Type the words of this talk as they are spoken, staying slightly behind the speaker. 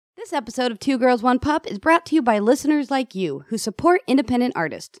This episode of Two Girls, One Pup is brought to you by listeners like you who support independent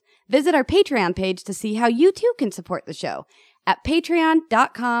artists. Visit our Patreon page to see how you too can support the show at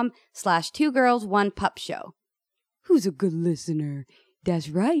patreon.com/twogirlsonepupshow. Who's a good listener? That's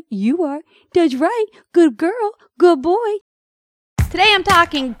right, you are. That's right, good girl, good boy. Today I'm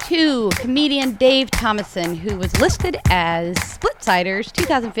talking to comedian Dave Thomason, who was listed as Splitsider's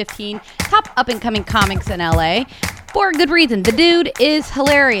 2015 top up-and-coming comics in LA for a good reason. The dude is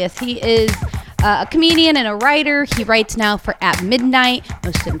hilarious. He is a comedian and a writer. He writes now for At Midnight.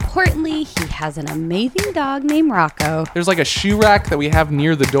 Most importantly, he has an amazing dog named Rocco. There's like a shoe rack that we have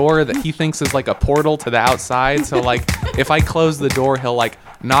near the door that he thinks is like a portal to the outside. So like if I close the door, he'll like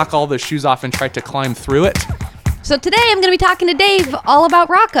knock all the shoes off and try to climb through it. So today I'm going to be talking to Dave all about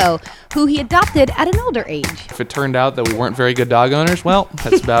Rocco, who he adopted at an older age. If it turned out that we weren't very good dog owners, well,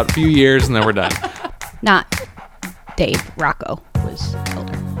 that's about a few years and then we're done. Not Dave. Rocco was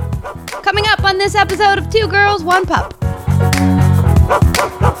older. Coming up on this episode of Two Girls, One Pup.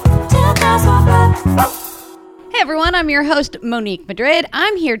 Hey everyone, I'm your host, Monique Madrid.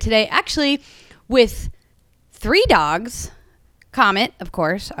 I'm here today actually with 3 dogs. Comet, of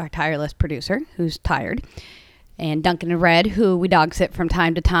course, our tireless producer, who's tired. And Duncan and Red, who we dog sit from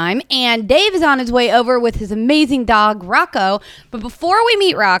time to time. And Dave is on his way over with his amazing dog, Rocco. But before we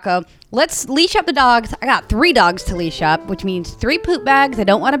meet Rocco, let's leash up the dogs. I got 3 dogs to leash up, which means 3 poop bags. I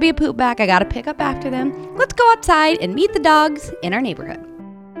don't want to be a poop bag. I got to pick up after them. Let's go outside and meet the dogs in our neighborhood.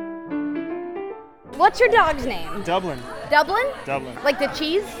 What's your dog's name? Dublin. Dublin? Dublin. Like the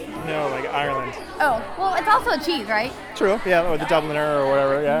cheese? No, like Ireland. Oh, well, it's also a cheese, right? True. Yeah, or the Dubliner or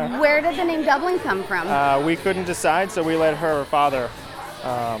whatever. Yeah. Where did the name Dublin come from? We couldn't decide, so we let her father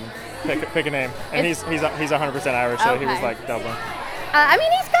pick a name, and he's 100% Irish, so he was Okay. like Dublin. I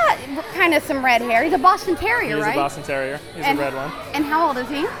mean, he's got kind of some red hair. He's a Boston Terrier, He's right? a Boston Terrier. He's a red one. And how old is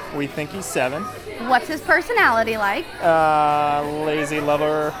he? We think he's 7. What's his personality like? Lazy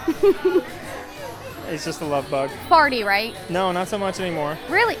lover. He's just a love bug. Farty, right? No, not so much anymore.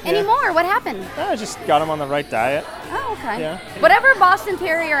 Really? Yeah. Anymore? What happened? I just got him on the right diet. Oh, okay. Yeah. Whatever Boston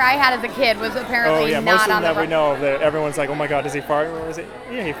Terrier I had as a kid was apparently Oh yeah, not most of on them the that we know of, that everyone's like, oh my god, does he fart? Or is it?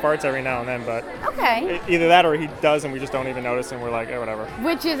 Yeah, he farts every now and then, but Okay. either that or he does and we just don't even notice and we're like, whatever.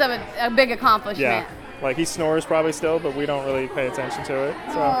 Which is a big accomplishment. Yeah, like he snores probably still, but we don't really pay attention to it.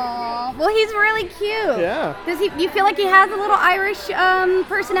 So Aw, well, he's really cute. yeah, Do you feel like he has a little Irish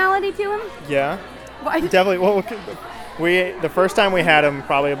personality to him? yeah, Why- definitely. Well, the first time we had him,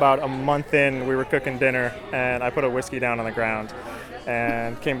 probably about a month in, we were cooking dinner and I put a whiskey down on the ground,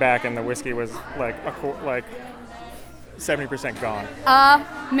 and came back and the whiskey was like 70% gone.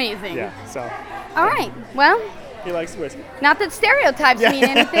 Amazing. Yeah, so All right. Well, he likes whiskey. not that stereotypes Yeah. mean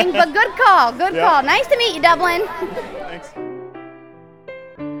anything, but good call. Good Yeah. call. Nice to meet you, Dublin. Thanks.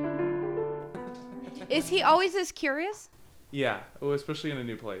 Is he always this curious? Yeah, especially in a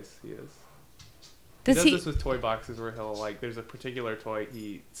new place, he is. Does he he? does this with toy boxes where he'll like, there's a particular toy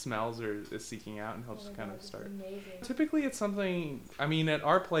he smells or is seeking out and he'll just kind of start. Typically it's something, I mean at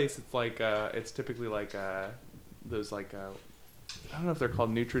our place it's like, it's typically like those like, I don't know if they're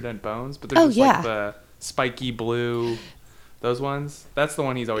called Nutrident bones, but they're just like the spiky blue, those ones. That's the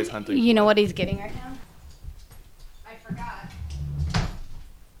one he's always hunting You know for. what he's getting right now? I forgot.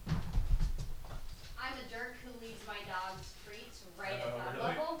 I'm a jerk who leaves my dog's treats right at that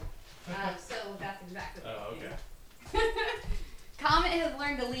level. So that's exactly what Oh, he's okay. doing. Comet has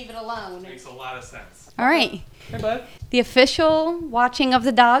learned to leave it alone. Makes a lot of sense. All right. Hey, bud. The official watching of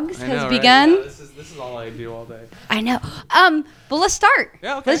the dogs I has know, begun. Right? Yeah, this is all I do all day. I know. Well, let's start.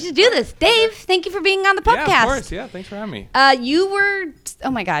 Yeah, okay. Let's just do this. Dave, thank you for being on the podcast. Yeah, of course. Yeah, thanks for having me. You were,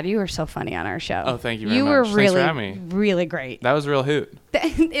 oh my God, you were so funny on our show. Oh, thank you very You much. were Thanks really, for having me. really great. That was a real hoot.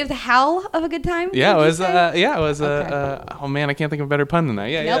 It was a hell of a good time. Yeah, it would you was. say? Yeah, it was. Okay. Oh man, I can't think of a better pun than that.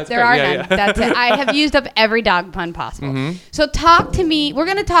 Yeah, yeah. Nope, That's there great. are Yeah, none. yeah. That's it. I have used up every dog pun possible. Mhm. So talk to me. We're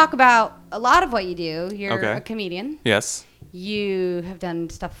going to talk about a lot of what you do. You're Okay. a comedian. Yes. You have done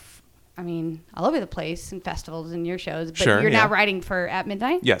stuff, I mean, all over the place in festivals and your shows. But Sure, you're now yeah. writing for At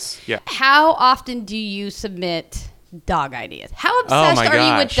Midnight? Yes. Yeah. How often do you submit dog ideas? How obsessed my are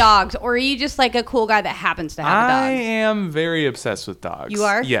you with gosh. dogs? Or are you just like a cool guy that happens to have a I dog? am very obsessed with dogs. You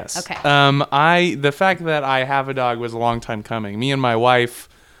are? Yes. Okay. The fact that I have a dog was a long time coming. Me and my wife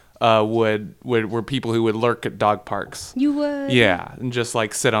were people who would lurk at dog parks. You would? Yeah, and just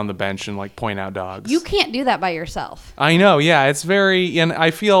like sit on the bench and like point out dogs. You can't do that by yourself. I know, yeah, it's very, and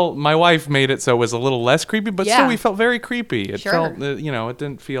I feel my wife made it so it was a little less creepy, but Yeah. still we felt very creepy. It Sure. felt, it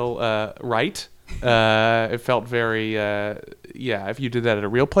didn't feel right. It felt very, if you did that at a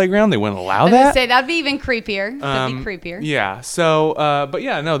real playground, they wouldn't allow I was gonna that. say that'd be even creepier. That'd be creepier. Yeah. So,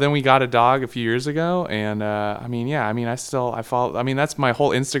 then we got a dog a few years ago, and I follow. I mean, that's my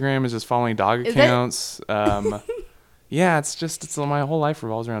whole Instagram is just following dog Is it? accounts. Yeah, it's my whole life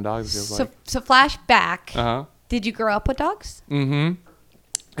revolves around dogs. It feels like. So flash back. Uh-huh. Did you grow up with dogs? Mm-hmm.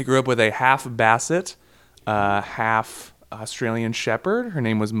 I grew up with a half Basset, half Australian Shepherd. Her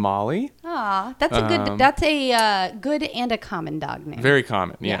name was Molly. Aw, that's a good. That's a good and a common dog name. Very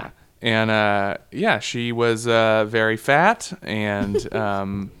common, yeah. And she was very fat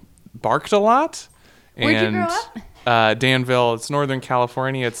and barked a lot. Where'd you grow up? Danville. It's Northern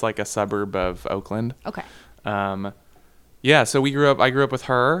California. It's like a suburb of Oakland. Okay. So I grew up with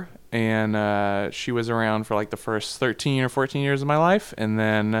her, and she was around for like the first 13 or 14 years of my life, and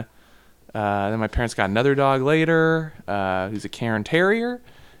then my parents got another dog later, who's a Cairn Terrier.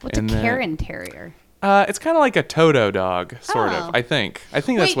 What's a Cairn Terrier? It's kind of like a Toto dog, sort Oh. of. I think that's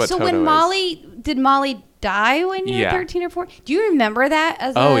what so Toto when did Molly die when you were Yeah. 13 or 14? Do you remember that?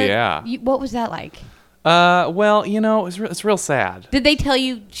 Oh, yeah. What was that like? It's real sad. Did they tell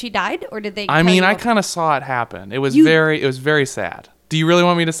you she died, or did they? I tell mean, you I what- kind of saw it happen. It was You- very sad. Do you really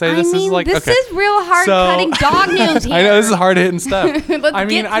want me to say this? I mean, this this is real hard cutting dog news here. I know this is hard hitting stuff. Let's I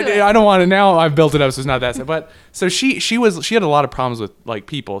mean, get to it. I don't want to now. I've built it up, so it's not that sad. But so she had a lot of problems with like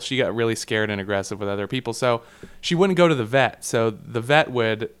people. She got really scared and aggressive with other people. So she wouldn't go to the vet. So the vet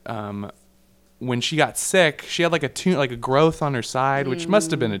would, when she got sick, she had like a growth on her side, which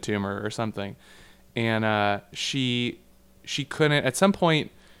must have been a tumor or something. And she couldn't. At some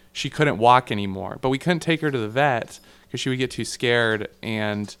point, she couldn't walk anymore. But we couldn't take her to the vet because she would get too scared,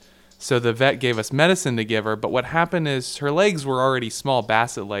 and so the vet gave us medicine to give her. But what happened is her legs were already small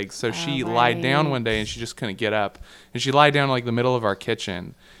Basset legs, so she lied down one day and she just couldn't get up, and she lied down like the middle of our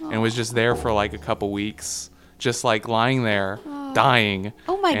kitchen and was just there for like a couple weeks, just like lying there, dying.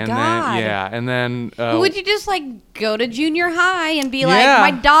 Oh my and God. And then Would you just like go to junior high and be like, Yeah.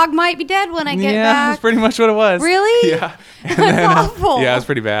 my dog might be dead when I get yeah, back? that's pretty much what it was. Really? Yeah. And That's awful. Yeah, it's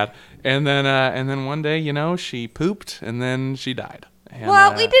pretty bad. And then one day, she pooped and then she died. And,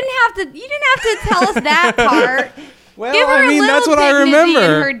 Well, you didn't have to tell us that part. Well, Give her I mean, a that's little what I dignity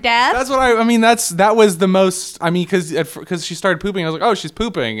remember. in her death. That's what I mean. That was the most. I mean, because she started pooping, I was like, oh, she's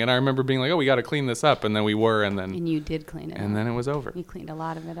pooping, and I remember being like, oh, we got to clean this up, and then we were, and then And you did clean it up. it was over. You cleaned a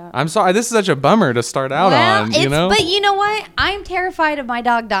lot of it up. I'm sorry. This is such a bummer to start out on. But you know what? I'm terrified of my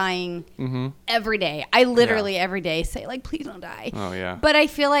dog dying every day. I literally every day say like, please don't die. Oh yeah. But I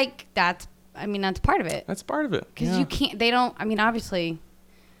feel like that's part of it. That's part of it. Because Yeah. you can't, they don't, I mean, obviously,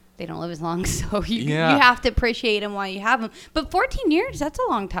 they don't live as long, so you Yeah. have to appreciate them while you have them. But 14 years, that's a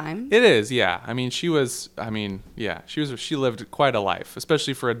long time. It is, yeah. I mean, she lived quite a life,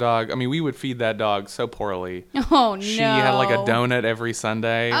 especially for a dog. I mean, we would feed that dog so poorly. Oh, no. She had like a donut every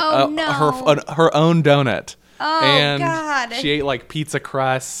Sunday. Oh, no. Her own donut. Oh, and God. She ate like pizza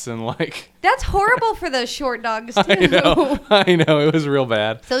crusts and like. That's horrible for those short dogs, too. I know. It was real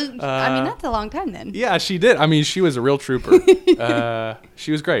bad. So, I mean, that's a long time then. Yeah, she did. I mean, she was a real trooper.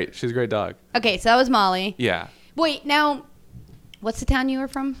 She was great. She was a great dog. Okay, so that was Molly. Yeah. Wait, now, what's the town you were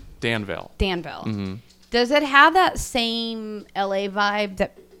from? Danville. Danville. Mm-hmm. Does it have that same LA vibe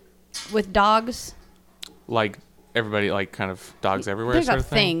that with dogs? Like everybody, like kind of dogs everywhere There's sort a of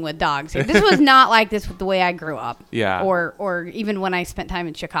thing. thing with dogs here. This was not like this with the way I grew up. Yeah. Or even when I spent time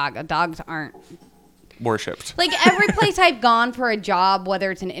in Chicago. Dogs aren't. Worshipped. Like every place I've gone for a job, whether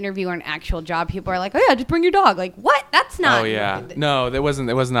it's an interview or an actual job, people are like, oh yeah, just bring your dog. Like, what? That's not. Oh yeah. No, it was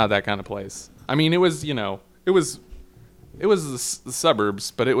not that kind of place. I mean, it was, it was the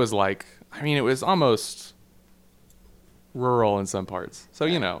suburbs, but it was like, I mean, it was almost rural in some parts. So,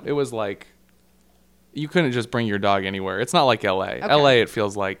 it was like you couldn't just bring your dog anywhere. It's not like LA. Okay. LA, it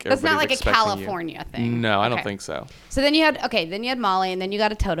feels like That's not everybody's like a expecting you. California thing. No, I don't Okay. think so. So then you had Molly, and then you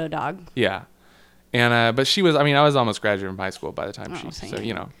got a Toto dog. Yeah. And but she was, I mean, I was almost graduating from high school by the time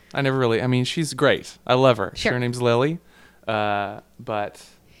same. I never really, I mean, she's great. I love her. Sure. Her name's Lily. But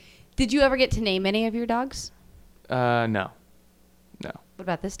Did you ever get to name any of your dogs? no. What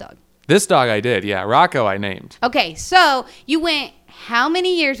about this dog? This dog I did, yeah. Rocco I named. Okay, so you went how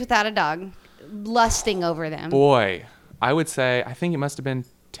many years without a dog, lusting over them? Boy, I would say, I think it must have been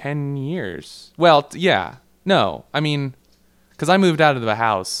 10 years. Well, yeah. No, I mean, because I moved out of the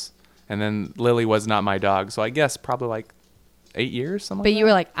house, and then Lily was not my dog, so I guess probably like 8 years, something But like you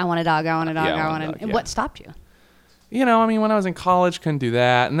were like, I want a dog, I want a dog, Yeah, I I want want a a dog, And yeah. what stopped you? I mean, when I was in college, couldn't do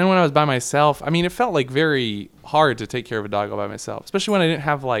that. And then when I was by myself, I mean, it felt like very hard to take care of a dog all by myself, especially when I didn't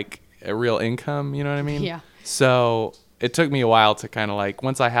have like a real income, you know what I mean? Yeah. So it took me a while to kind of like,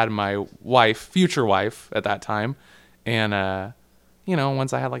 once I had my future wife at that time, and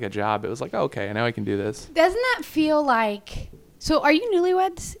once I had like a job, it was like, okay, now I can do this. Doesn't that feel like? So are you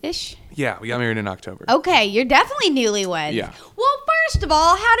newlyweds-ish? Yeah, we got married in October. Okay, you're definitely newlyweds. Yeah. Well, first of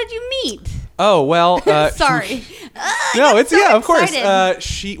all, how did you meet? Oh well. Sorry. No, it's so of course.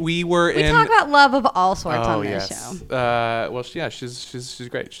 excited. We talk about love of all sorts on this yes. show. Well, she's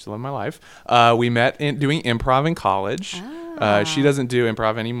great. She's living my life. We met doing improv in college. She doesn't do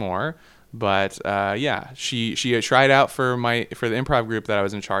improv anymore, but she had tried out for the improv group that I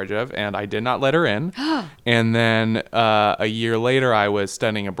was in charge of, and I did not let her in. And then a year later, I was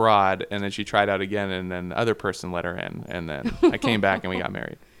studying abroad, and then she tried out again, and then the other person let her in, and then I came back and we got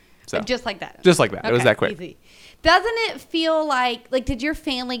married. So just like that. Just like that. It was that quick. Easy. Doesn't it feel like did your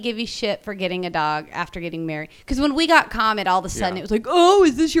family give you shit for getting a dog after getting married? Because when we got Comet, all of a sudden it was like, oh,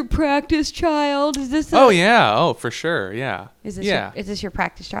 is this your practice child? Is this? Oh yeah. Oh, for sure. Yeah. Is this? Is this your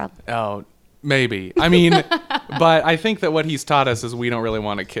practice child? Oh, maybe. I mean, but I think that what he's taught us is we don't really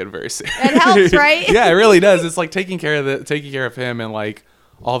want a kid very soon. It helps, right? Yeah, it really does. It's like taking care of him and like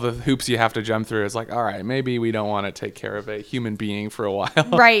all the hoops you have to jump through. It's like, all right, maybe we don't want to take care of a human being for a while.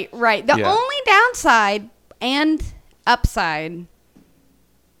 Right. The only downside and upside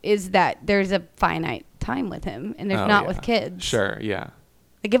is that there's a finite time with him, and there's not with kids. Sure, yeah.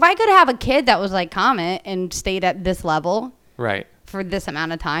 Like if I could have a kid that was like Comet and stayed at this level, right, for this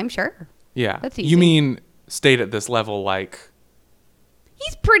amount of time, sure. Yeah, that's easy. You mean stayed at this level like?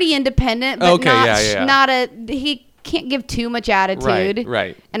 He's pretty independent, but he can't give too much attitude.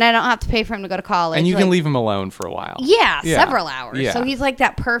 Right. And I don't have to pay for him to go to college. And you can leave him alone for a while. Yeah, several hours. Yeah. So he's like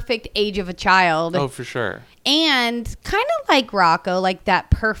that perfect age of a child. Oh, for sure. And kind of like Rocco, like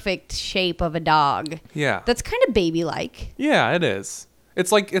that perfect shape of a dog. Yeah. That's kind of baby-like. Yeah, it is.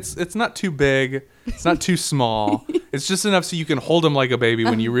 It's like it's not too big, it's not too small. It's just enough so you can hold him like a baby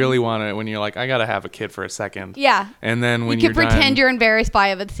when you really want it. When you're like, I gotta have a kid for a second. Yeah. And then when you can pretend done, you're embarrassed by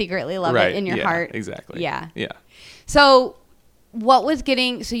it, but secretly love it in your heart. Exactly. Yeah. Yeah. So, what was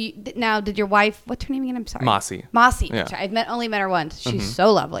getting? So now, did your wife? What's her name again? I'm sorry. Mossy. Yeah. I've only met her once. She's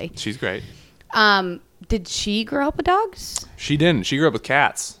so lovely. She's great. Did she grow up with dogs? She didn't. She grew up with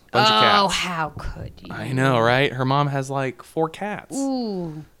cats. Bunch of cats. Oh, how could you? I know, right? Her mom has like 4 cats.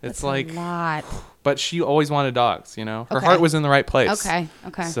 Ooh, it's that's like a lot. But she always wanted dogs, Her heart was in the right place. Okay.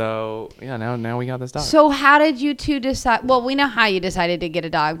 So, yeah, now we got this dog. So, how did you two decide? Well, we know how you decided to get a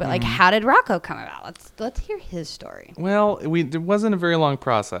dog, but like, how did Rocco come about? Let's hear his story. Well, it wasn't a very long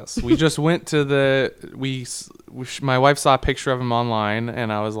process. We just went to my wife saw a picture of him online,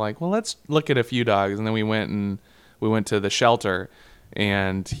 and I was like, well, let's look at a few dogs. And then we went to the shelter,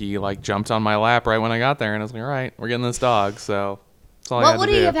 and he like jumped on my lap right when I got there, and I was like, all right, we're getting this dog. So that's all I had to do. What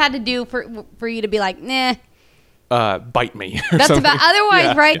would he have had to do for you to be like, nah? Bite me. That's something. about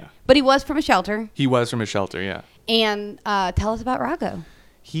otherwise, right? Yeah. But he was from a shelter. He was from a shelter, yeah. And tell us about Rocco.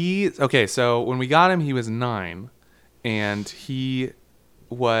 So when we got him, he was 9, and he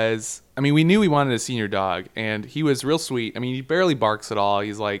was. I mean, we knew we wanted a senior dog, and he was real sweet. I mean, he barely barks at all.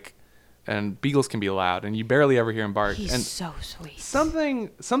 He's like. And beagles can be loud, and you barely ever hear him bark. He's so sweet. Something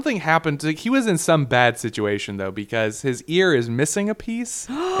happened. He was in some bad situation though, because his ear is missing a piece,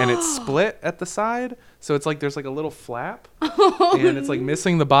 and it's split at the side. So it's like there's like a little flap, and it's like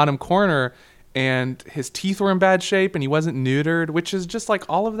missing the bottom corner. And his teeth were in bad shape, and he wasn't neutered, which is just like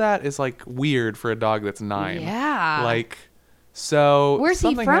all of that is like weird for a dog that's 9. Yeah. Like. So where's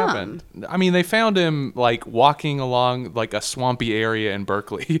something he from? Happened. I mean, they found him like walking along like a swampy area in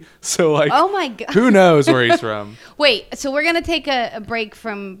Berkeley. So like, oh my god, who knows where he's from? Wait, so we're gonna take a break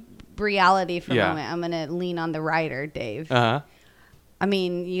from reality for a moment. I'm gonna lean on the writer, Dave. I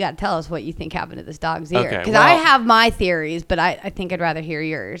mean, you got to tell us what you think happened to this dog's ear. Because I have my theories, but I think I'd rather hear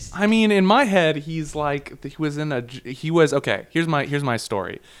yours. I mean, in my head, he's like, here's my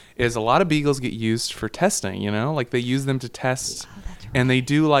story, is a lot of beagles get used for testing, like they use them to test. Oh, that's right. And they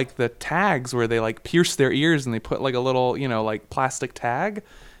do like the tags where they like pierce their ears and they put like a little, like plastic tag.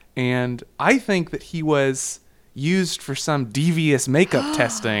 And I think that he was used for some devious makeup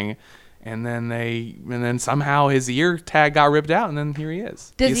testing. And then somehow his ear tag got ripped out, and then here he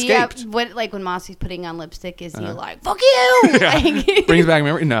is. Does he escaped. Like when Mossy's putting on lipstick, is he like, fuck you? Yeah. Brings back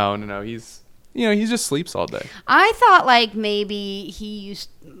memory? No. He's he just sleeps all day. I thought like maybe here's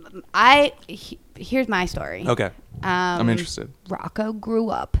my story. Okay. I'm interested. Rocco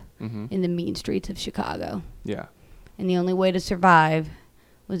grew up in the mean streets of Chicago. Yeah. And the only way to survive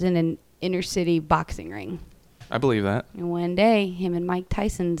was in an inner city boxing ring. I believe that. And one day, him and Mike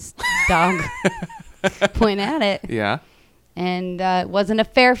Tyson's dog went at it. Yeah. And it wasn't a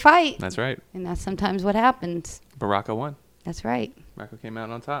fair fight. That's right. And that's sometimes what happens. But Rocco won. That's right. Rocco came out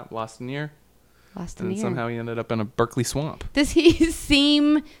on top, lost an ear, Lost an and ear. somehow he ended up in a Berkeley swamp. Does he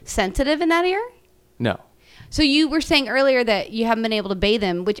seem sensitive in that ear? No. So you were saying earlier that you haven't been able to bathe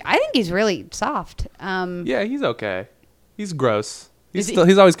him, which I think he's really soft. Yeah, he's okay. He's gross. Is he-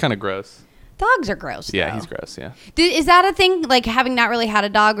 He's always kind of gross. Dogs are gross. Yeah, though. he's gross. Yeah. Is that a thing? Like having not really had a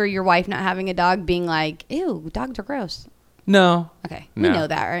dog, or your wife not having a dog, being like, "Ew, dogs are gross." No. Okay, No. we know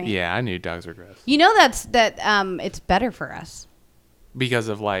that, right? Yeah, I knew dogs are gross You know that it's better for us. because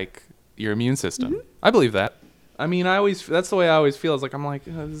of like your immune system. Mm-hmm. I believe that. I mean, that's the way I always feel. It's like I'm like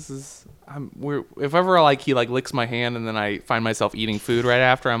if ever like he like licks my hand and then I find myself eating food right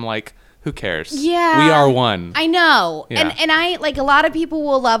after, I'm like, who cares? Yeah. We are one. I know. Yeah. And I like a lot of people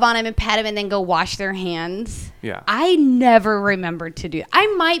will love on him and pet him and then go wash their hands. Yeah. I never remembered to do. I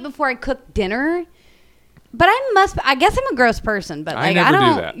might before I cook dinner, but I guess I'm a gross person, but like I never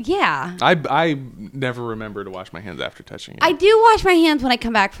don't do that. Yeah. I never remember to wash my hands after touching it. I do wash my hands when I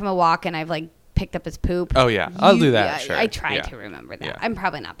come back from a walk and I've like picked up his poop. Oh yeah, I'll do that. Sure. I try Yeah. to remember that. Yeah. I'm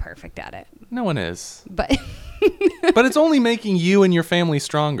probably not perfect at it, No one is. but But it's only making you and your family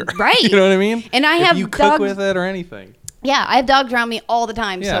stronger. Right. You know what I mean? And I if have you cook dogs- with it or anything. yeah, I have dogs around me all the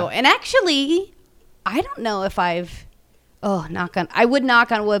time. So, Yeah. and actually, I don't know if I would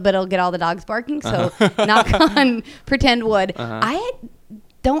knock on wood, but it'll get all the dogs barking. So knock on pretend wood. I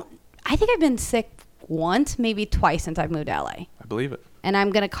think I've been sick once, maybe twice since I've moved to LA. I believe it. And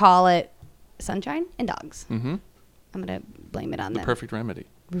I'm going to call it sunshine and dogs. Mm-hmm. I'm going to blame it on The them. perfect remedy.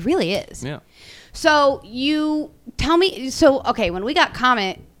 It really is. Yeah. So you tell me, okay, when we got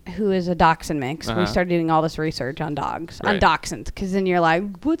Comet, who is a dachshund mix, we started doing all this research on dogs, on Right. dachshunds, because then you're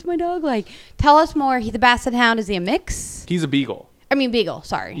like, what's my dog like? Tell us more. He's a Basset Hound. Is he a mix? He's a beagle. I mean, Beagle,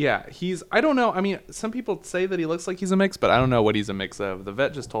 sorry. Yeah, I don't know. I mean, some people say that he looks like he's a mix, but I don't know what he's a mix of. The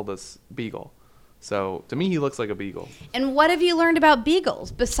vet just told us beagle. So to me, he looks like a beagle. And what have you learned about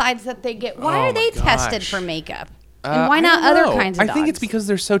beagles besides that why Oh are they my tested gosh. for makeup? And why I not don't other know. kinds of dogs? I think it's because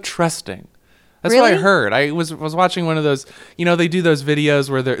they're so trusting. That's what I Really? heard. I was watching one of those, they do those videos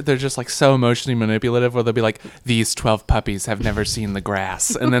where they're just like so emotionally manipulative, where they'll be like, these 12 puppies have never seen the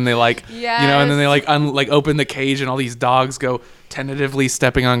grass. And then they like, and then they like open the cage and all these dogs go tentatively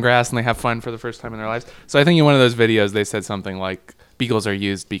stepping on grass and they have fun for the first time in their lives. So I think in one of those videos, they said something like, beagles are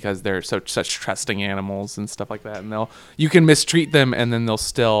used because they're such trusting animals and stuff like that. And you can mistreat them and then they'll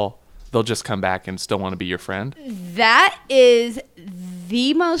just come back and still want to be your friend. That is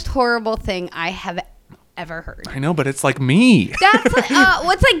the most horrible thing I have ever heard. I know, but it's like me. That's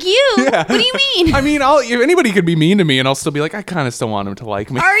what's like you? Yeah. What do you mean? I mean, if anybody could be mean to me and I'll still be like, I kind of still want him to like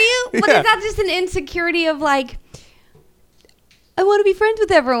me. Are you? But Yeah. is that just an insecurity of like, I want to be friends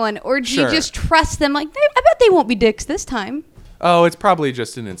with everyone? Or do Sure. you just trust them? Like, I bet they won't be dicks this time. Oh, it's probably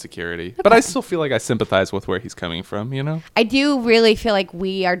just an insecurity. But I still feel like I sympathize with where he's coming from, I do really feel like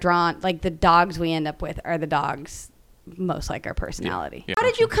we are drawn, like the dogs we end up with are the dogs most like our personality. Yeah. How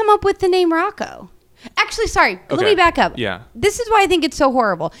did you come up with the name Rocco? Actually, sorry, let Okay. me back up. Yeah. This is why I think it's so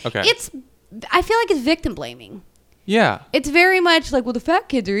horrible. Okay. I feel like it's victim blaming. Yeah. It's very much like, well, the fat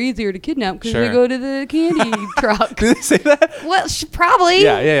kids are easier to kidnap because Sure. they go to the candy truck. Did they say that? Well, probably.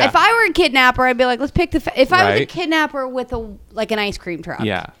 Yeah. If I were a kidnapper, I'd be like, let's pick if I was a Right. kidnapper with an ice cream truck.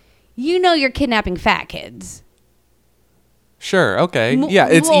 Yeah. You're kidnapping fat kids. Sure. Okay. Yeah.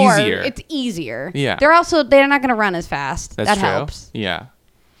 It's More. easier. It's easier. Yeah. They're not going to run as fast. That's that true. helps. Yeah.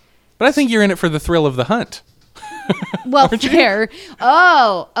 But I think you're in it for the thrill of the hunt. Well, fair.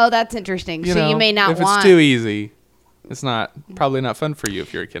 Oh, that's interesting. So you may not if want. it's too easy, it's probably not fun for you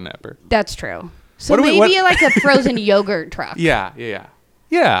if you're a kidnapper. That's true. So What do we- maybe like a frozen yogurt truck. Yeah.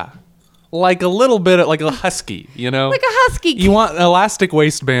 Like a little bit, like a husky, Like a husky. You want an elastic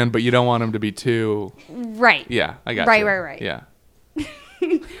waistband, but you don't want them to be too. Right. Yeah, I got Right, you. right. Yeah.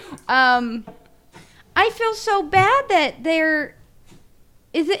 I feel so bad that they're.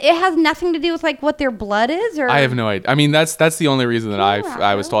 It has nothing to do with like what their blood is, or I have no idea. I mean, that's the only reason that Cool,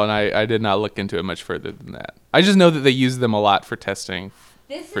 I was told, and I did not look into it much further than that. I just know that they use them a lot for testing.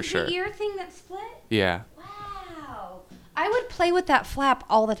 This for is sure. the ear thing that split. Yeah, Wow. I would play with that flap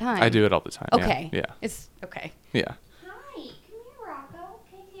all the time. I do it all the time. yeah, Okay. Yeah. It's okay. Yeah. Hi, come here, Rocco.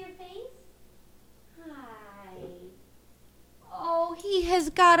 Can I see your face? Hi. Oh, he has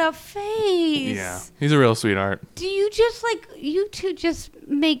got a face. Yeah. He's a real sweetheart. Do you just like you two just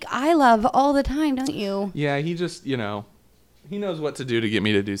make I love all the time, don't you? Yeah. He just, he knows what to do to get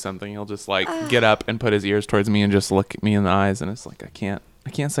me to do something. He'll just like get up and put his ears towards me and just look at me in the eyes, and it's like I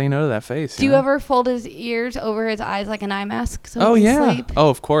can't say no to that face. Do you know? ever fold his ears over his eyes like an eye mask so Oh he can yeah. sleep? Oh,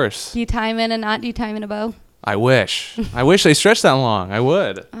 of course. Do you tie him in a knot? Do you tie him in a bow? I wish they stretched that long. I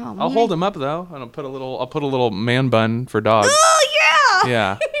would. Oh, I'll hold him up though, and I'll put a little man bun for dogs. Oh, yeah.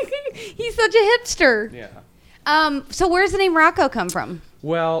 Yeah. He's such a hipster. Yeah. So where's the name Rocco come from?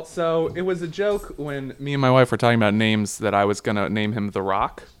 Well, so it was a joke when me and my wife were talking about names that I was gonna name him The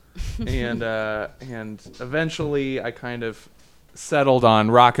Rock, and eventually I kind of settled on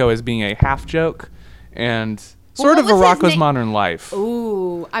Rocco as being a half joke, and sort of a Rocco's Modern Life.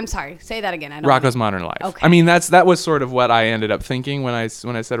 Ooh, I'm sorry. Say that again. I don't Rocco's Modern Life. Okay. I mean, that was sort of what I ended up thinking when I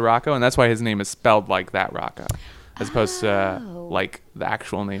said Rocco, and that's why his name is spelled like that, Rocco, as opposed to like the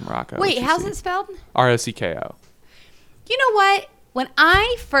actual name Rocco. Wait, how's it spelled? Rocko. You know what? When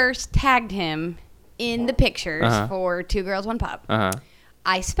I first tagged him in the pictures for Two Girls, One Pup,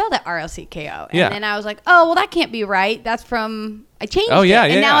 I spelled it Rocko. And then I was like, oh, well, that can't be right. That's from... I changed it.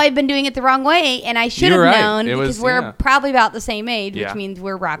 And now I've been doing it the wrong way, and I should have known because we're probably about the same age, which means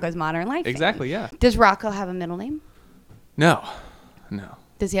we're Rocco's Modern Life. Exactly, fans. Does Rocco have a middle name? No.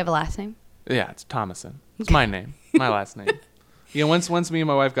 Does he have a last name? Yeah, it's Thomason. It's my name. My last name. Yeah, once me and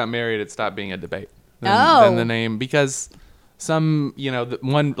my wife got married, it stopped being a debate. Then the name, because... Some,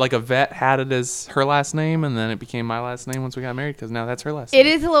 one, like a vet had it as her last name, and then it became my last name once we got married, because now that's her last name. It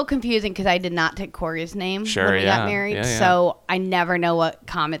is a little confusing, because I did not take Corey's name when we got married, so I never know what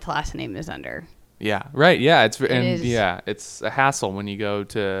Comet's last name is under. Yeah, right, yeah. It's a hassle when you go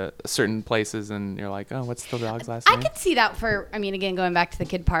to certain places, and you're like, oh, what's the dog's last name? I could see that again, going back to the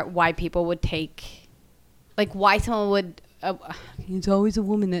kid part, why people would take, like, why someone would... it's always a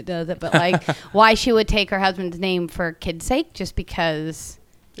woman that does it, but like why she would take her husband's name for kid's sake, just because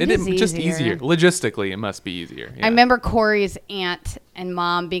it's just easier. Logistically, it must be easier. Yeah. I remember Corey's aunt and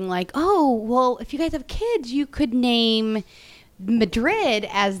mom being like, oh, well, if you guys have kids, you could name Madrid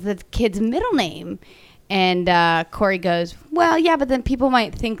as the kid's middle name. And Corey goes, well, yeah, but then people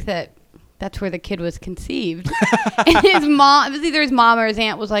might think that that's where the kid was conceived. And his mom, it was either his mom or his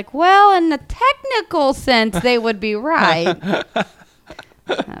aunt, was like, well, in the technical sense, they would be right.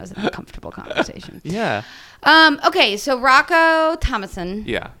 That was an uncomfortable conversation. Yeah. Okay, so Rocco Thomason.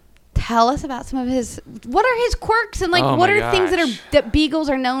 Yeah. Tell us about some of what are his quirks, and like what are things that beagles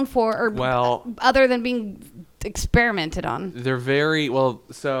are known for, or other than being experimented on? They're very,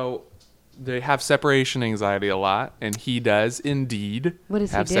 so... They have separation anxiety a lot, and he does indeed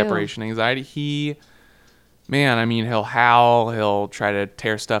have separation anxiety. He'll howl. He'll try to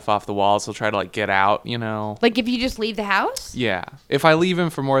tear stuff off the walls. He'll try to get out, Like if you just leave the house? Yeah. If I leave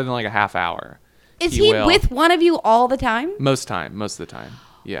him for more than a half hour. Is he with one of you all the time? Most of the time.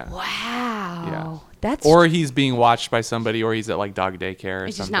 Yeah. Wow. Yeah. Or he's being watched by somebody, or he's at dog daycare or something.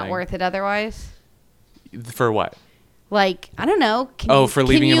 It's just not worth it otherwise? For what? I don't know. For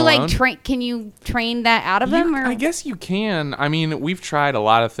leaving him alone? Can you train that out of him? Or? I guess you can. I mean, we've tried a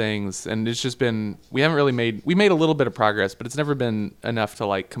lot of things, and it's just been, we made a little bit of progress, but it's never been enough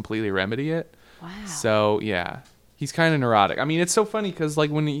to completely remedy it. Wow. So, yeah. He's kind of neurotic. I mean, it's so funny because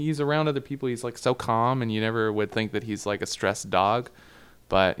when he's around other people, he's so calm, and you never would think that he's a stressed dog.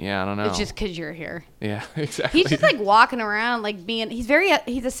 But, yeah, I don't know. It's just because you're here. Yeah, exactly. He's just walking around he's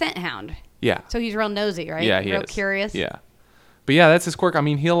a scent hound. Yeah. So he's real nosy, right? Yeah, he real is. Curious. Yeah. But yeah, that's his quirk. I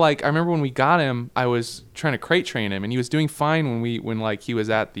mean, he'll I remember when we got him, I was trying to crate train him, and he was doing fine when he was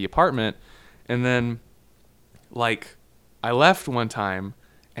at the apartment, and then I left one time,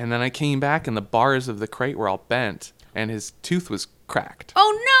 and then I came back and the bars of the crate were all bent, and his tooth was cracked.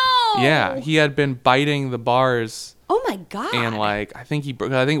 Oh no! Yeah, he had been biting the bars. Oh my god! And I think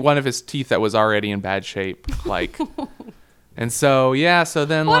one of his teeth that was already in bad shape, And so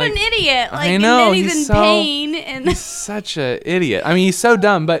then what an idiot! I know, and then he's in pain, and he's such an idiot. I mean, he's so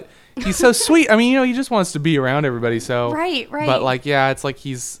dumb, but he's so sweet. I mean, he just wants to be around everybody. So right. But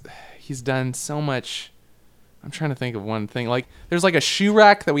it's he's done so much. I'm trying to think of one thing. There's a shoe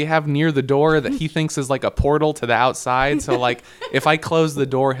rack that we have near the door that he thinks is a portal to the outside. So if I close the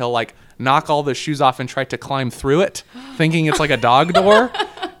door, he'll knock all the shoes off and try to climb through it, thinking it's a dog door.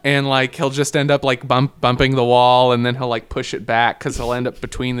 And he'll just end up bumping the wall, and then he'll push it back because he'll end up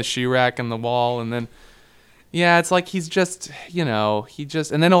between the shoe rack and the wall, and then it's he's just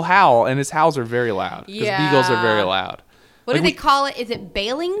and then he'll howl, and his howls are very loud because beagles are very loud. What do they call it? Is it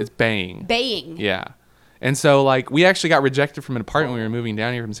bailing? It's baying. Baying. Yeah. And so we actually got rejected from an apartment when we were moving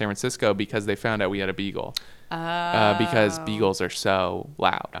down here from San Francisco because they found out we had a beagle. Because beagles are so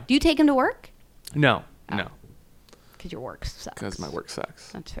loud. Do you take him to work? No. Because your work sucks. Because my work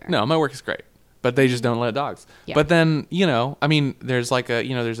sucks. That's fair. No, my work is great. But they just don't let dogs. Yeah. But then, I mean, there's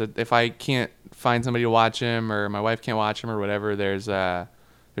if I can't find somebody to watch him, or my wife can't watch him or whatever, there's a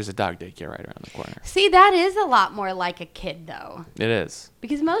dog daycare right around the corner. See, that is a lot more like a kid, though. It is.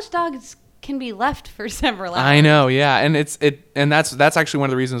 Because most dogs can be left for several hours. I know, yeah, and that's actually one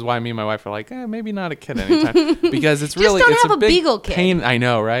of the reasons why me and my wife are like, maybe not a kid anytime, because it's really don't it's have a a big beagle kid. pain. I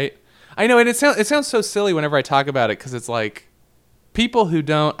know, right? I know, and it sounds so silly whenever I talk about it, because it's like I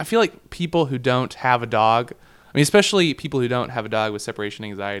feel like people who don't have a dog, I mean, especially people who don't have a dog with separation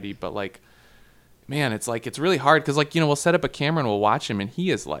anxiety, but like, man, it's really hard, because like, we'll set up a camera and we'll watch him, and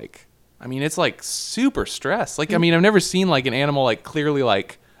he is like, I mean, it's like super stressed. Like, I mean, I've never seen like an animal like clearly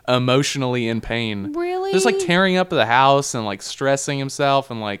like emotionally in pain. Really? Just like tearing up the house and like stressing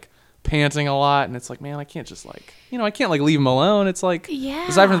himself and like panting a lot, and it's like, man, I can't just like, I can't like leave him alone. It's like,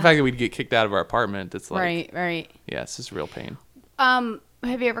 aside from the fact that we'd get kicked out of our apartment, it's like, right. Yeah, it's just real pain.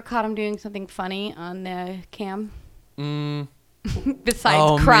 Have you ever caught him doing something funny on the cam?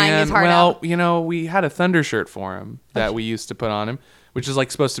 Besides crying his heart out. Well, we had a Thunder shirt for him that we used to put on him, which is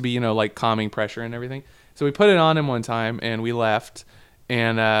like supposed to be, like calming pressure and everything. So we put it on him one time and we left,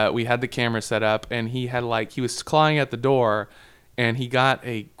 and we had the camera set up, and he was clawing at the door, and he got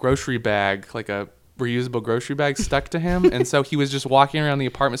a grocery bag, like a reusable grocery bag, stuck to him. And so he was just walking around the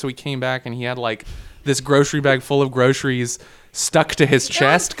apartment. So we came back and he had like this grocery bag full of groceries stuck to his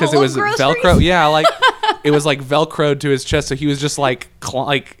chest because it was Velcro. Yeah, like it was like Velcroed to his chest. So he was just like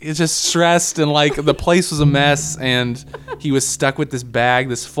it's just stressed, and like the place was a mess, and he was stuck with this bag,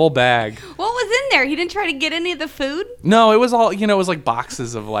 this full bag. What was in there? He didn't try to get any of the food? No, it was all, it was like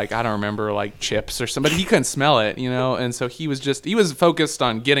boxes of like, I don't remember, like chips or something, but he couldn't smell it, and so he was focused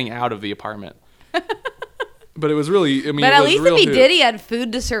on getting out of the apartment. But it was really, but at least if he did, he had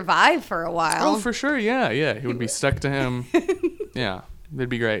food to survive for a while. Oh, for sure, yeah. He would be stuck to him. Yeah, it'd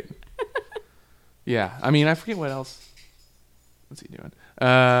be great. Yeah, I mean, I forget what else. What's he doing?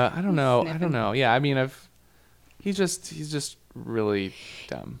 I don't know. Yeah, I mean, he's just really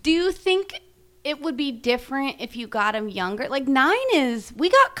dumb. Do you think it would be different if you got him younger? Like 9 we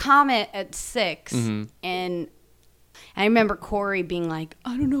got Comet at 6, and I remember Corey being like,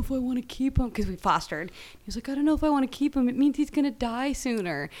 I don't know if I want to keep him, because we fostered. He was like, I don't know if I want to keep him. It means he's going to die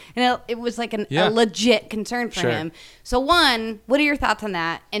sooner. And it was like a legit concern for him. So one, what are your thoughts on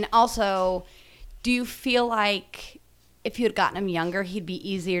that? And also, do you feel like if you had gotten him younger, he'd be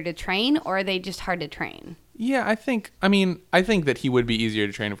easier to train, or are they just hard to train? Yeah, I think that he would be easier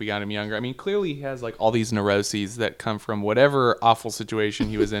to train if we got him younger. I mean, clearly he has like all these neuroses that come from whatever awful situation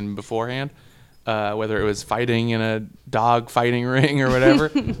he was in beforehand. Whether it was fighting in a dog fighting ring or whatever,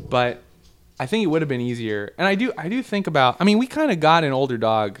 but I think it would have been easier. And I do think about, I mean, we kind of got an older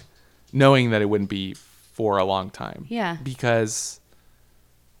dog knowing that it wouldn't be for a long time. Yeah. Because,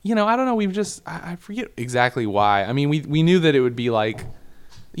 I don't know, I forget exactly why. I mean, we knew that it would be like,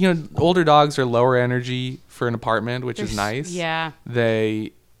 older dogs are lower energy for an apartment, which is nice. Yeah.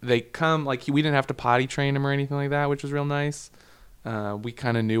 They come, like, we didn't have to potty train him or anything like that, which was real nice. We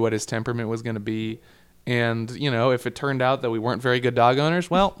kind of knew what his temperament was going to be. And, if it turned out that we weren't very good dog owners,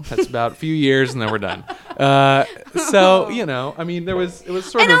 well, that's about a few years and then we're done. So, I mean, it was sort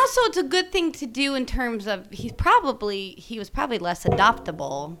of. And also it's a good thing to do in terms of he was probably less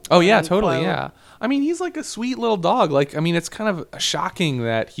adoptable. Oh, yeah, totally. Quote. Yeah. I mean, he's like a sweet little dog. Like, I mean, it's kind of shocking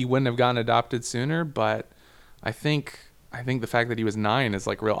that he wouldn't have gotten adopted sooner, but I think the fact that he was 9 is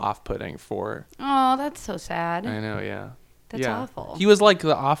like real off-putting for. Oh, that's so sad. I know. Yeah. That's awful. He was like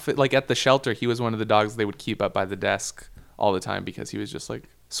at the shelter. He was one of the dogs they would keep up by the desk all the time because he was just like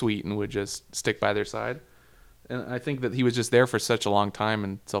sweet and would just stick by their side. And I think that he was just there for such a long time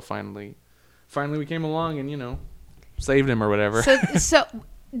until finally we came along and saved him or whatever. So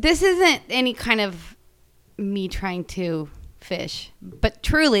this isn't any kind of me trying to fish, but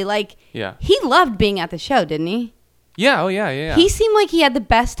truly, like, he loved being at the show, didn't he? Yeah, oh yeah. He seemed like he had the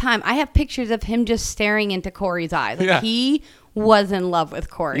best time. I have pictures of him just staring into Corey's eyes. Like he was in love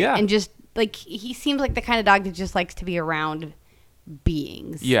with Corey. Yeah. And just like he seems like the kind of dog that just likes to be around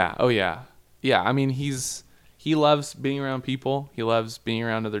beings. Yeah, oh yeah. Yeah, I mean he loves being around people. He loves being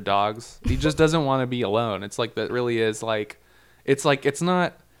around other dogs. He just doesn't want to be alone. It's like that really is like it's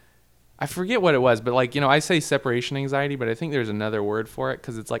not I forget what it was, but like, I say separation anxiety, but I think there's another word for it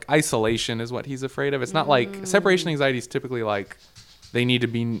because it's like isolation is what he's afraid of. It's not like separation anxiety is typically like they need to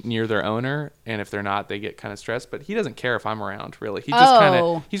be near their owner, and if they're not, they get kind of stressed. But he doesn't care if I'm around, really. He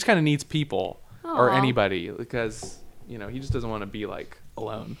just kind of needs people or anybody because he just doesn't want to be like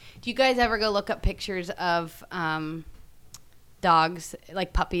alone. Do you guys ever go look up pictures of dogs,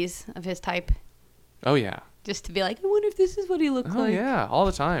 like puppies of his type? Oh yeah. Just to be like, I wonder if this is what he looks like. Oh, yeah. All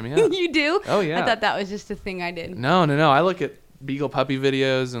the time, yeah. You do? Oh, yeah. I thought that was just a thing I did. No. I look at Beagle puppy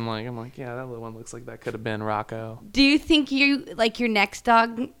videos and I'm like, yeah, that little one looks like that could have been Rocco. Do you think your next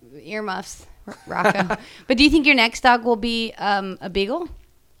dog, earmuffs, Rocco, but do you think your next dog will be a Beagle?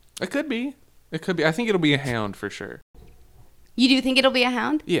 It could be. It could be. I think it'll be a hound for sure. You do think it'll be a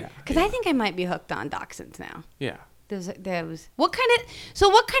hound? Yeah. Because I think I might be hooked on dachshunds now. Yeah. What kind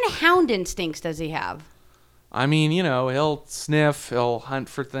of hound instincts does he have? I mean, he'll sniff, he'll hunt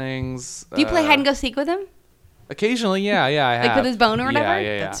for things. Do you play hide and go seek with him? Occasionally, yeah, I have. Like with his bone or whatever?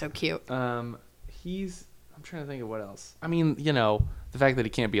 Yeah. That's so cute. I'm trying to think of what else. I mean, the fact that he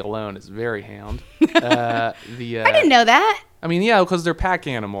can't be alone is very hound. I didn't know that. I mean, yeah, because they're pack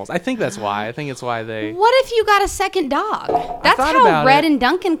animals. I think that's why. I think it's why they... What if you got a second dog? That's how Red and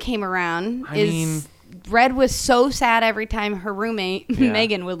Duncan came around. Red was so sad every time her roommate,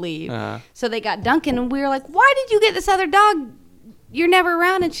 Megan, would leave. So they got Duncan, and we were like, why did you get this other dog? You're never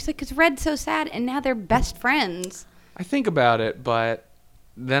around. And she's like, because Red's so sad, and now they're best friends. I think about it, but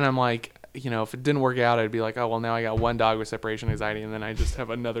then I'm like, if it didn't work out, I'd be like, oh, well, now I got one dog with separation anxiety, and then I just have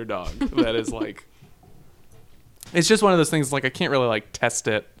another dog that is like... It's just one of those things, like, I can't really, like, test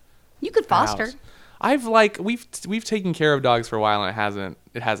it. You could foster. We've taken care of dogs for a while, and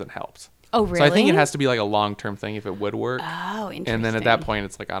it hasn't helped. Oh, really? So I think it has to be like a long-term thing if it would work. Oh, interesting. And then at that point,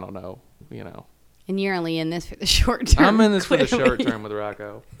 it's like, I don't know, And you're only in this for the short term. I'm in this for the short term with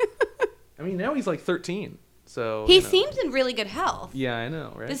Rocco. I mean, now he's like 13, so... He seems in really good health. Yeah, I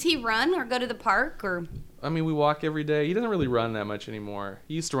know, right? Does he run or go to the park or... I mean, we walk every day. He doesn't really run that much anymore.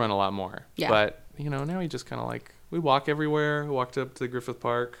 He used to run a lot more. Yeah. But, now he just kind of like... We walk everywhere. We walked up to Griffith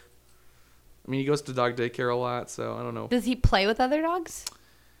Park. I mean, he goes to dog daycare a lot, so I don't know. Does he play with other dogs?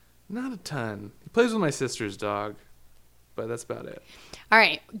 Not a ton. He plays with my sister's dog, but that's about it. All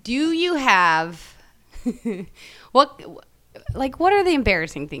right. Do you have... What are the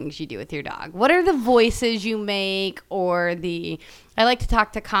embarrassing things you do with your dog? What are the voices you make or I like to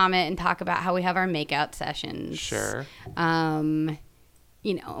talk to Comet and talk about how we have our makeout sessions. Sure. And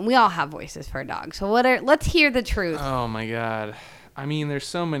we all have voices for a dog. So let's hear the truth. Oh my God. I mean, there's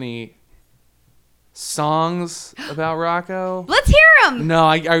so many songs about Rocco. Let's hear them. No,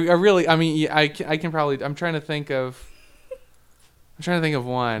 I really, I mean, I can probably, I'm trying to think of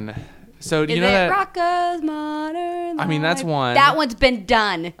one. So do you know that Rocco's Modern Life? I mean, that's one. That one's been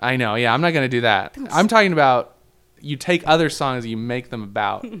done. I know. Yeah, I'm not going to do that. I'm talking about you take other songs and you make them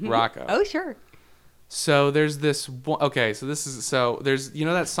about Rocco. Oh, sure. So there's this one. Okay, so there's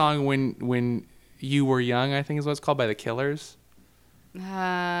that song when you were young, I think is what it's called, by the Killers.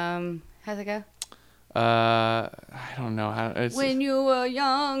 How's it go? I don't know how. When you were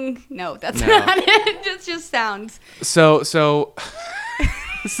young. No, that's not it. It just sounds. So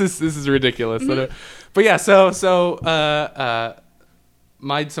this is ridiculous. But yeah, so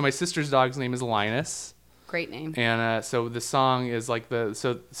my sister's dog's name is Linus. Great name. And so the song is like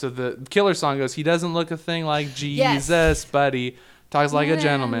the Killer song goes, he doesn't look a thing like Jesus, but he talks like a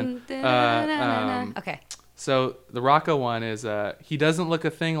gentleman. Okay. So the Rocco one is he doesn't look a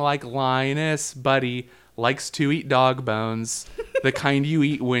thing like Linus, but he likes to eat dog bones, the kind you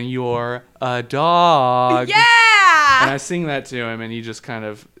eat when you're a dog. Yeah. And I sing that to him, and he just kind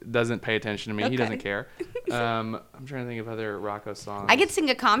of doesn't pay attention to me. Okay. He doesn't care. I'm trying to think of other Rocco songs. I could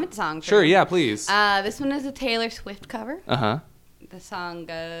sing a Comet song. Sure, yeah, please. This one is a Taylor Swift cover. Uh-huh. The song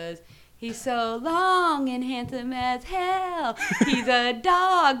goes, he's so long and handsome as hell. He's a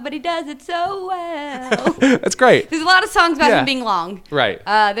dog, but he does it so well. That's great. There's a lot of songs about him being long. Right.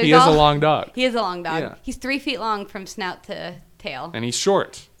 He is a long dog. He is a long dog. Yeah. He's 3 feet long from snout to tail. And he's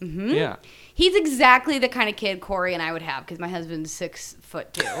short. Mm-hmm. Yeah. He's exactly the kind of kid Corey and I would have because my husband's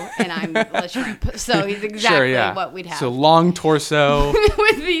 6'2" and I'm a shrimp. So he's exactly what we'd have. So long torso.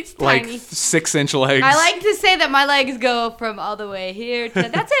 With these tiny. Like 6-inch legs. I like to say that my legs go from all the way here to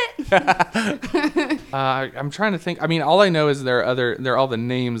that's it. I'm trying to think. I mean, all I know is they're all the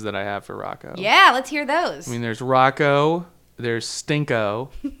names that I have for Rocco. Yeah, let's hear those. I mean, there's Rocco, there's Stinko,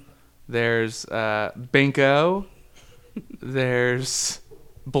 there's Binko, there's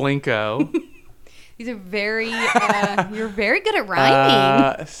Blinko. These are very, you're very good at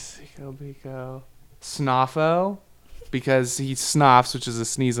rhyming. Siko, Biko. Snoffo, because he snoffs, which is a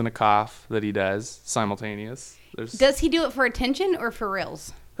sneeze and a cough that he does simultaneous. Does he do it for attention or for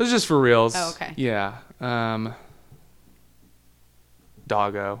reals? It's just for reals. Oh, okay. Yeah.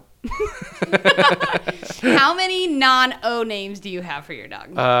 Doggo. How many non-O names do you have for your dog?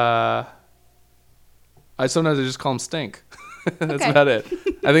 Sometimes I just call him Stink. That's Okay. about it.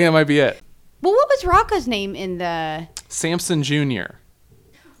 I think that might be it. Well, what was Rocco's name in the... Samson Jr.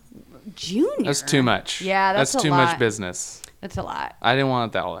 Junior? That's too much. Yeah, that's a too lot. much business. That's a lot. I didn't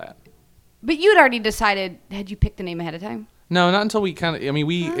want all that. But you'd already decided, had you picked the name ahead of time? No, not until we kind of, I mean,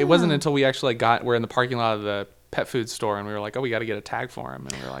 it wasn't until we actually we're in the parking lot of the pet food store and we were like, oh, we got to get a tag for him.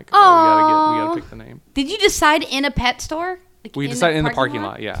 And we were like, we got to pick the name. Did you decide in a pet store? Like We decided in the parking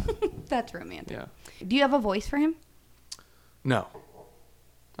lot. Yeah. That's romantic. Yeah. Do you have a voice for him? No.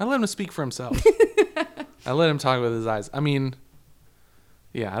 I let him speak for himself. I let him talk with his eyes. I mean,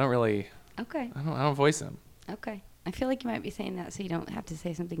 yeah, I don't really. Okay. I don't voice him. Okay. I feel like you might be saying that so you don't have to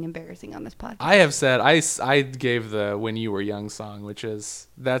say something embarrassing on this podcast. I have said I gave the "When You Were Young" song, which is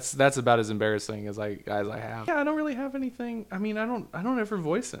that's about as embarrassing as I have. Yeah, I don't really have anything. I mean, I don't ever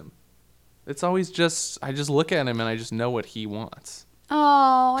voice him. It's always just I just look at him and I just know what he wants.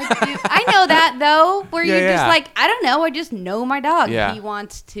 Oh, I do. I know that though, where Yeah, you're just yeah. like, I don't know, I just know my dog. Yeah. He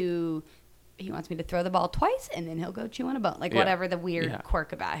wants me to throw the ball twice and then he'll go chew on a bone. Like Yeah. whatever the weird Yeah.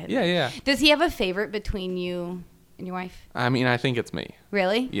 quirk about him. Yeah, yeah. Does he have a favorite between you and your wife? I mean, I think it's me.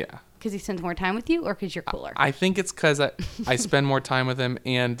 Really? Yeah. Because he spends more time with you or because you're cooler? I think it's because I spend more time with him,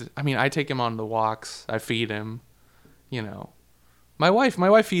 and I mean, I take him on the walks. I feed him. You know, my wife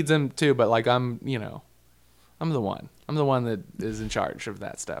feeds him too, but like I'm the one. I'm the one that is in charge of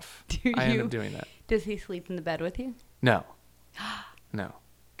that stuff. I end up doing that. Does he sleep in the bed with you? No. No.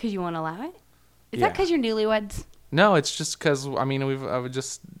 Because you won't allow it? Is Yeah. that because you're newlyweds? No, it's just because I mean I've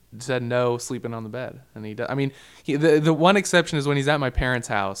just said no sleeping on the bed, and he does. I mean, the one exception is when he's at my parents'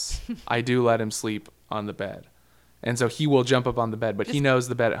 house. I do let him sleep on the bed, and so he will jump up on the bed, but he knows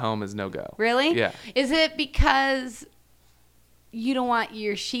the bed at home is no go. Really? Yeah. Is it because you don't want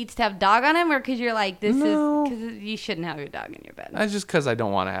your sheets to have dog on them, or because you're like, No. because you shouldn't have your dog in your bed? That's just because I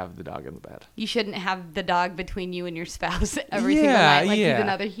don't want to have the dog in the bed. You shouldn't have the dog between you and your spouse every single Yeah, night like he's yeah.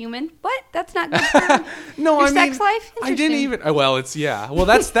 another human. What? That's not good for No, your I mean, sex life? I didn't Interesting. even. Well, it's Well,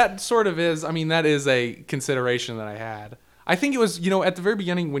 that sort of is. I mean, that is a consideration that I had. I think it was, at the very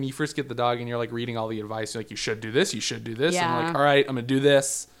beginning when you first get the dog and you're like reading all the advice, you're like, you should do this, you should do this. And I'm like, Yeah. all right, I'm gonna do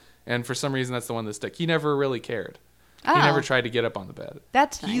this. And for some reason, that's the one that stuck. He never really cared. Oh. He never tried to get up on the bed.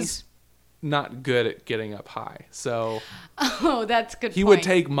 That's nice. He's not good at getting up high, so Oh, that's good. he would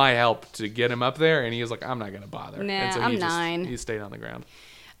take my help to get him up there, and he was like, I'm not gonna bother. Nah, and so I'm he 9. He stayed on the ground.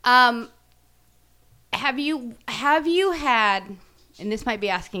 Have you had, and this might be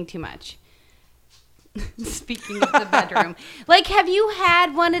asking too much, speaking of the bedroom, like, have you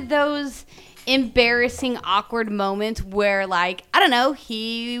had one of those embarrassing, awkward moments where, like, I don't know,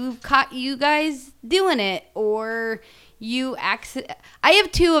 he caught you guys doing it, or you I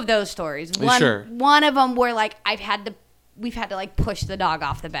have 2 of those stories. Sure. One of them where, like, we've had to like push the dog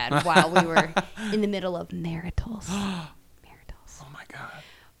off the bed while we were in the middle of maritals. Oh my god.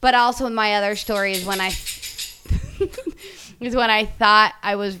 But also my other story is when I thought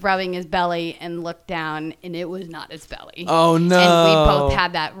I was rubbing his belly and looked down and it was not his belly. Oh no. And we both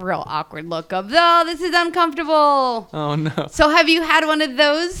had that real awkward look of, oh, this is uncomfortable. Oh no. So have you had one of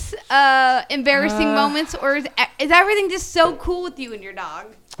those embarrassing moments, or is everything just so cool with you and your dog?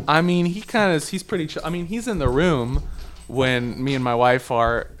 I mean, he's pretty chill. I mean, he's in the room when me and my wife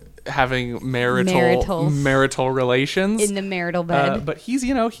are having marital relations In the marital bed. but he's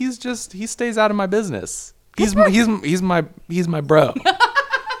he stays out of my business. He's my bro.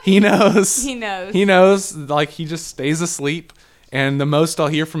 He knows. He knows. He knows. Like, he just stays asleep, and the most I'll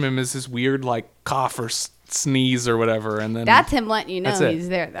hear from him is his weird like cough or sneeze or whatever, and then That's him letting you know That's it. he's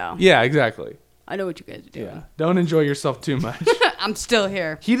there, though. yeah, exactly. I know what you guys are doing. Yeah, don't enjoy yourself too much. I'm still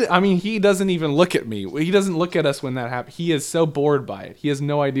here. He doesn't even look at me. He doesn't look at us when that happens. He is so bored by it. He has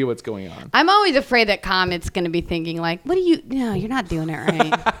no idea what's going on. I'm always afraid that Comet's going to be thinking, like, no, you're not doing it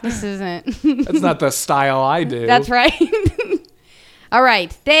right. This isn't. That's not the style I do. That's right. All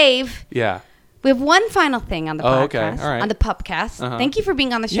right, Dave. Yeah. We have one final thing on the podcast. Oh, okay. All right. On the Pupcast. Uh-huh. Thank you for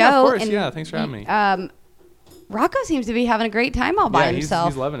being on the show. Yeah, of course. And, Yeah, thanks for having me. Rocco seems to be having a great time all by Yeah, himself.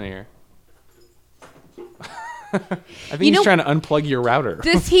 he's loving it here. I think he's trying to unplug your router.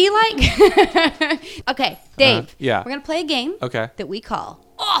 Does he like... Okay, Dave. Yeah. We're going to play a game Okay. that we call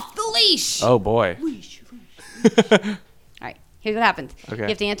Off the Leash. Oh boy. All right, here's what happens. Okay. You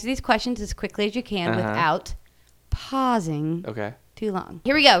have to answer these questions as quickly as you can Uh-huh. without pausing Okay. too long.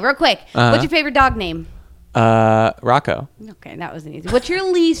 Here we go, real quick. Uh-huh. What's your favorite dog name? Rocco. Okay, that was an easy. What's your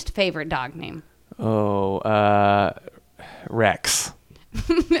least favorite dog name? Oh, Rex.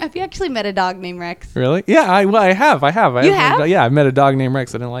 Have you actually met a dog named Rex? Really? Yeah, I have. You have? Yeah, I've met a dog named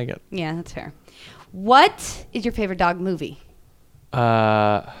Rex. I didn't like it. Yeah, that's fair. What is your favorite dog movie?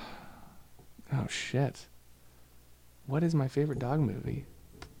 Oh shit. What is my favorite dog movie?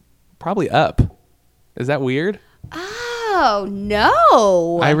 Probably Up. Is that weird? Oh,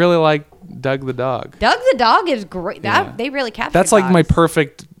 no. I really like Doug the dog. Doug the dog is great. Yeah. They really captured That's like my dogs.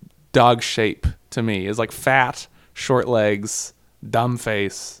 perfect dog shape to me. Is like fat, short legs, dumb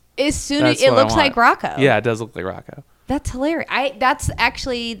face. As soon as That's it what I looks like want. Rocco. Yeah, it does look like Rocco. That's hilarious. That's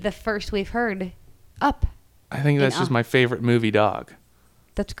actually the first we've heard Up. I think that's just my favorite movie dog.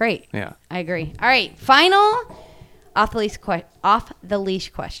 That's great. Yeah. I agree. All right, final off the leash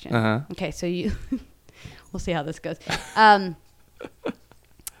question. Okay, so you we'll see how this goes.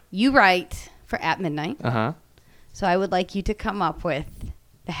 You write for At Midnight. So I would like you to come up with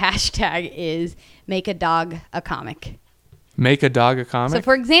the hashtag is make a dog a comic. Make a dog a comic? So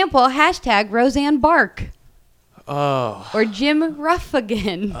for example, hashtag Roseanne Bark. Oh. Or Jim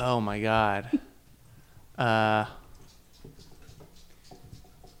Ruffigan. Oh my God.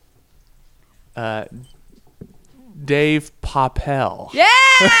 Dave Poppel.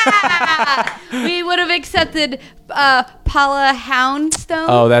 Yeah! We would have accepted Paula Houndstone.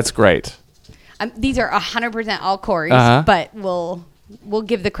 Oh, that's great. These are 100% all Corey's, but we'll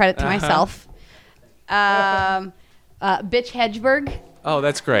give the credit to myself. Bitch Hedgeberg. Oh,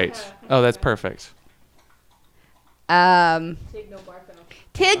 that's great. Oh, that's perfect. Tig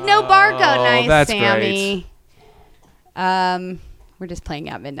No Barco. Nice, that's Sammy. Great. We're just playing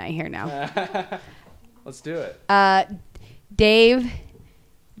At Midnight here now. Let's do it. Dave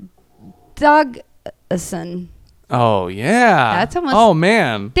Dogson. Oh, yeah. That's almost... Oh,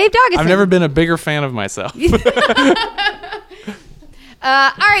 man. Dave Dogson. I've never been a bigger fan of myself. All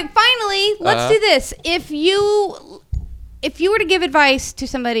right, finally, let's do this. If you were to give advice to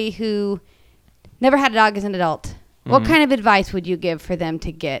somebody who never had a dog as an adult, what kind of advice would you give for them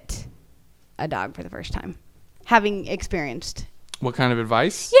to get a dog for the first time, having experienced? What kind of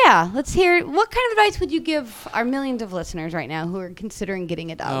advice? Yeah, let's hear it. What kind of advice would you give our millions of listeners right now who are considering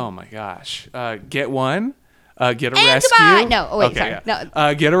getting a dog? Oh, my gosh. Get one. Get a and rescue. Goodbye. No, oh wait, okay, sorry. Yeah.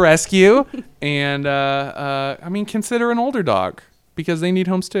 No. Get a rescue, and consider an older dog because they need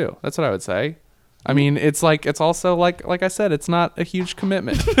homes too. That's what I would say. I mean, it's also like I said, it's not a huge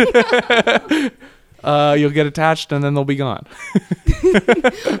commitment. You'll get attached and then they'll be gone.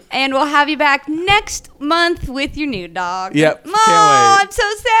 And we'll have you back next month with your new dog. Yep. Oh, Can't wait. I'm so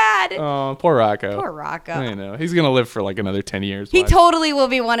sad. Oh, poor Rocco. Poor Rocco. I know. He's going to live for like another 10 years. He totally will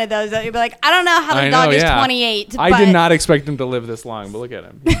be one of those that you'll be like, I don't know how the dog is 28. I did not expect him to live this long, but look at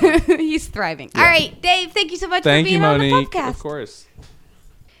him. He's thriving. Yeah. All right, Dave, thank you so much for being on the podcast. Of course.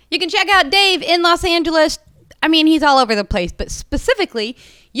 You can check out Dave in Los Angeles. I mean, he's all over the place, but specifically,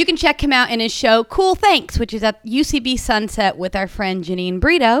 you can check him out in his show, Cool Thanks, which is at UCB Sunset with our friend Janine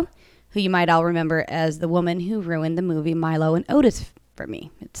Brito, who you might all remember as the woman who ruined the movie Milo and Otis for me.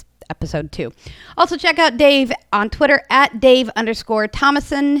 It's episode 2. Also, check out Dave on Twitter at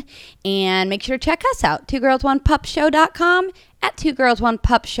Dave_Thomason. And make sure to check us out, twogirls1pupshow.com, at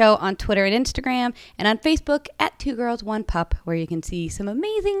twogirls1pupshow on Twitter and Instagram, and on Facebook at twogirls1pup, where you can see some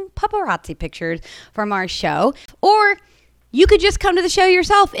amazing paparazzi pictures from our show. Or you could just come to the show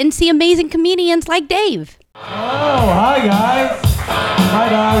yourself and see amazing comedians like Dave. Oh, hi guys. Hi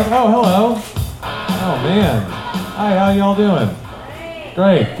dogs. Oh, hello. Oh man. Hi, how y'all doing?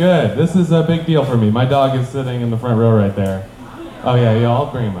 Great, good. This is a big deal for me. My dog is sitting in the front row right there. Oh yeah, I'll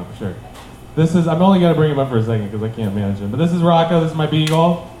bring him up, sure. I'm only gonna bring him up for a second because I can't manage him. But this is Rocco, this is my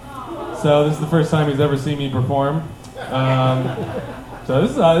beagle. So this is the first time he's ever seen me perform. So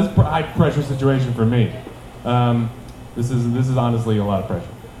this is a high pressure situation for me. This is honestly a lot of pressure.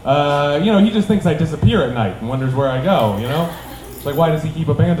 He just thinks I disappear at night and wonders where I go, It's like, why does he keep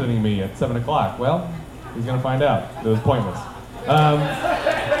abandoning me at 7 o'clock? Well, he's gonna find out. It was pointless.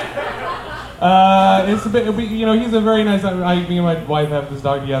 It's a bit, he's a very nice, me and my wife have this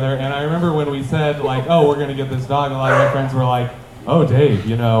dog together, and I remember when we said, like, oh, we're gonna get this dog, a lot of my friends were like, oh, Dave,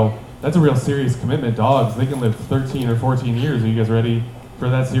 that's a real serious commitment. Dogs, they can live 13 or 14 years. Are you guys ready for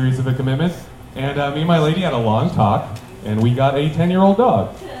that serious of a commitment? And me and my lady had a long talk, and we got a 10-year-old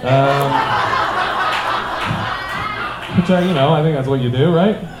dog. Which, I think that's what you do,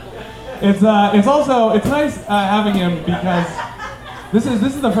 right? It's nice having him because this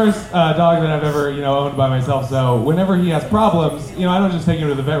is the first dog that I've ever, owned by myself. So whenever he has problems, I don't just take him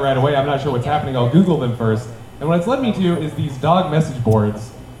to the vet right away. I'm not sure what's happening. I'll Google them first. And what it's led me to is these dog message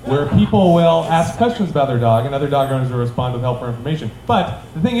boards where people will ask questions about their dog and other dog owners will respond with helpful information. But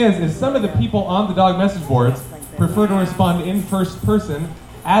the thing is some of the people on the dog message boards prefer to respond in first person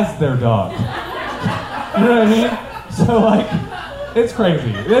as their dog. You know what I mean? So it's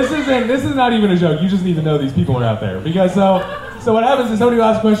crazy. This is not even a joke. You just need to know these people are out there. Because so what happens is somebody will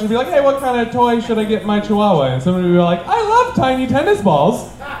ask a question and be like, hey, what kind of toy should I get my Chihuahua? And somebody will be like, I love tiny tennis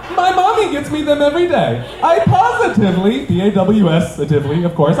balls. My mommy gets me them every day. I positively, P-A-W-S-atively,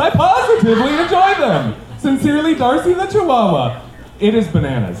 of course, I positively enjoy them. Sincerely, Darcy the Chihuahua. It is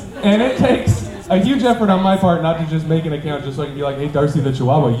bananas. And it takes a huge effort on my part not to just make an account just so I can be like, hey, Darcy the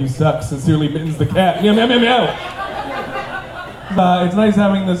Chihuahua, you suck. Sincerely, Mittens the cat. Meow, meow, meow, meow. It's nice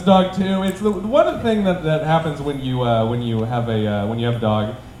having this dog too. It's the one thing that happens when you have a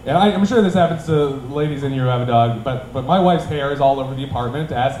dog, and I'm sure this happens to ladies in here who have a dog. But my wife's hair is all over the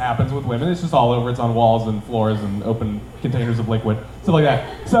apartment, as happens with women. It's just all over. It's on walls and floors and open containers of liquid, stuff like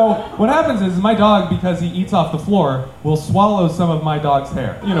that. So what happens is my dog, because he eats off the floor, will swallow some of my dog's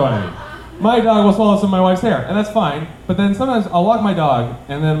hair. You know what I mean? My dog will swallow some of my wife's hair, and that's fine. But then sometimes I'll walk my dog,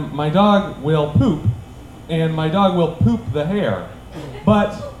 and then my dog will poop. And my dog will poop the hair.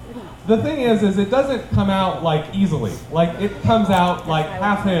 But the thing is it doesn't come out like easily. Like it comes out like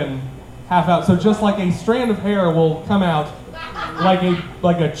half in, half out. So just like a strand of hair will come out like a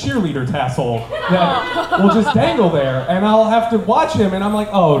cheerleader tassel that will just dangle there. And I'll have to watch him and I'm like,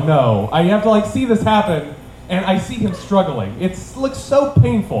 oh no. I have to like see this happen and I see him struggling. It looks so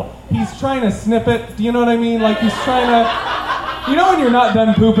painful. He's trying to snip it. Do you know what I mean? Like he's trying to... You know when you're not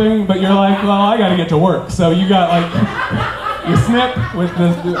done pooping, but you're like, well, I gotta get to work. So you got like, you snip with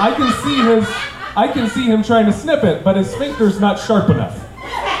the, I can see him trying to snip it, but his sphincter's not sharp enough.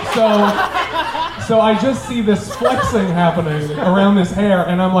 So I just see this flexing happening around his hair,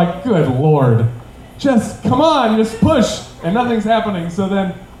 and I'm like, good Lord, just come on, just push, and nothing's happening. So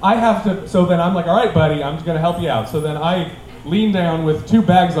then I'm like, all right, buddy, I'm just gonna help you out. So then I lean down with 2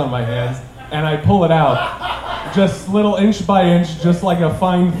 bags on my hands, and I pull it out. Just little inch by inch, just like a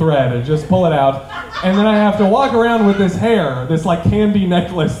fine thread, and just pull it out. And then I have to walk around with this hair, this like candy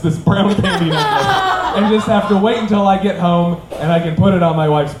necklace, this brown candy necklace, and just have to wait until I get home and I can put it on my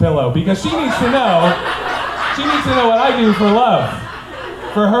wife's pillow because she needs to know what I do for love,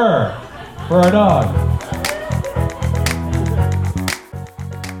 for her, for our dog.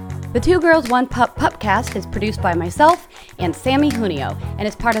 The Two Girls, One Pup Pupcast is produced by myself and Sammy Junio and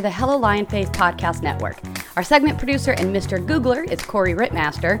is part of the Hello Lionface podcast network. Our segment producer and Mr. Googler is Corey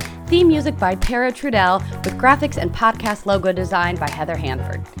Rittmaster. Theme music by Tara Trudell with graphics and podcast logo design by Heather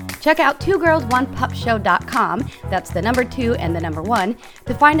Hanford. Check out twogirlsonepupshow.com, that's the number 2 and the number 1,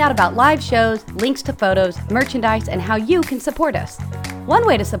 to find out about live shows, links to photos, merchandise, and how you can support us. One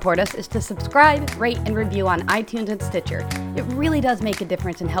way to support us is to subscribe, rate, and review on iTunes and Stitcher. It really does make a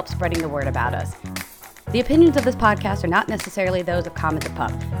difference and help spreading the word about us. The opinions of this podcast are not necessarily those of Comet the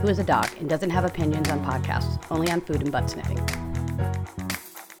Pup, who is a dog and doesn't have opinions on podcasts, only on food and butt sniffing.